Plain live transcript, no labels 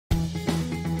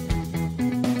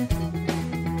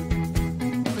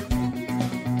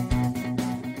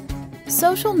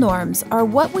Social norms are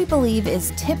what we believe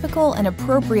is typical and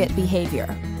appropriate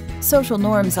behavior. Social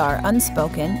norms are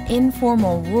unspoken,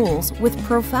 informal rules with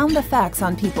profound effects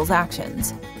on people's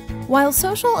actions. While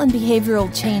social and behavioral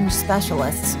change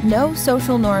specialists know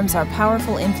social norms are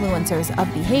powerful influencers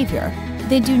of behavior,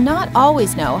 they do not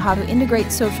always know how to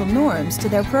integrate social norms to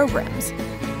their programs.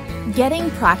 Getting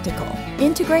practical.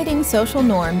 Integrating social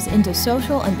norms into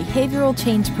social and behavioral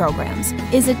change programs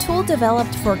is a tool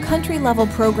developed for country-level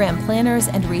program planners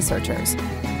and researchers.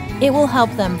 It will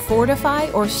help them fortify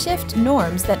or shift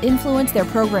norms that influence their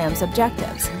program's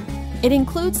objectives. It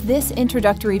includes this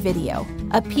introductory video,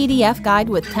 a PDF guide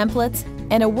with templates,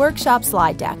 and a workshop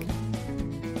slide deck.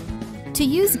 To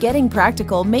use Getting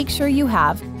Practical, make sure you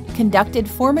have conducted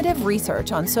formative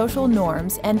research on social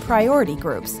norms and priority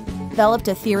groups, developed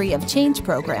a theory of change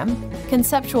program,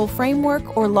 conceptual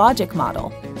framework or logic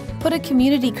model, put a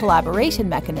community collaboration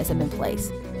mechanism in place.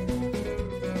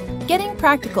 Getting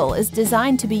Practical is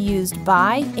designed to be used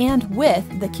by and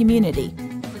with the community.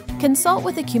 Consult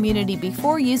with the community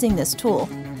before using this tool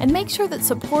and make sure that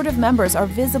supportive members are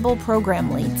visible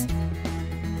program leads.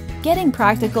 Getting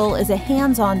Practical is a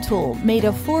hands-on tool made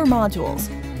of 4 modules.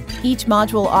 Each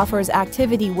module offers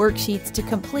activity worksheets to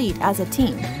complete as a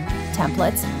team,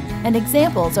 templates, and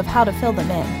examples of how to fill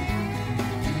them in.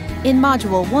 In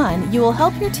Module 1, you will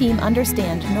help your team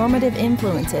understand normative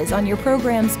influences on your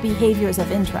program's behaviors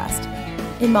of interest.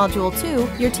 In Module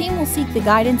 2, your team will seek the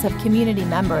guidance of community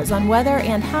members on whether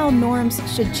and how norms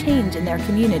should change in their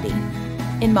community.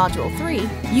 In Module 3,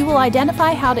 you will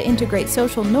identify how to integrate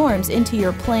social norms into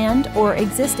your planned or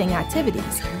existing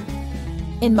activities.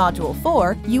 In Module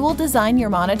 4, you will design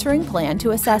your monitoring plan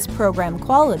to assess program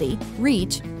quality,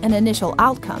 reach, and initial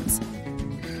outcomes.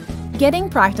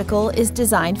 Getting Practical is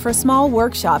designed for small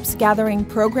workshops gathering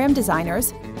program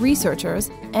designers, researchers,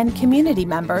 and community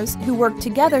members who work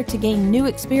together to gain new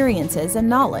experiences and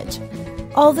knowledge.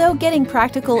 Although Getting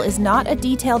Practical is not a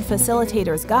detailed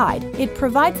facilitator's guide, it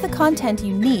provides the content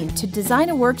you need to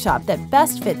design a workshop that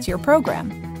best fits your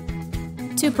program.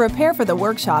 To prepare for the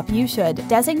workshop, you should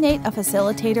designate a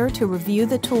facilitator to review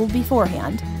the tool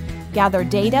beforehand, gather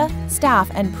data, staff,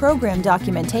 and program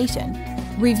documentation,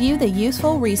 review the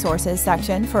Useful Resources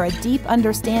section for a deep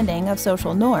understanding of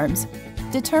social norms,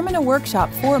 determine a workshop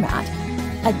format,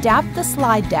 adapt the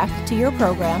slide deck to your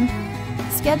program,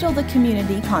 schedule the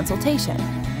community consultation.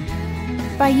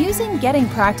 By using Getting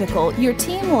Practical, your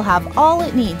team will have all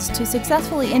it needs to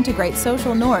successfully integrate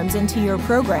social norms into your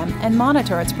program and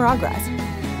monitor its progress.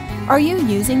 Are you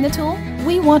using the tool?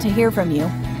 We want to hear from you.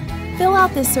 Fill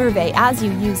out this survey as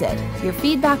you use it. Your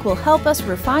feedback will help us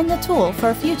refine the tool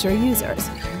for future users.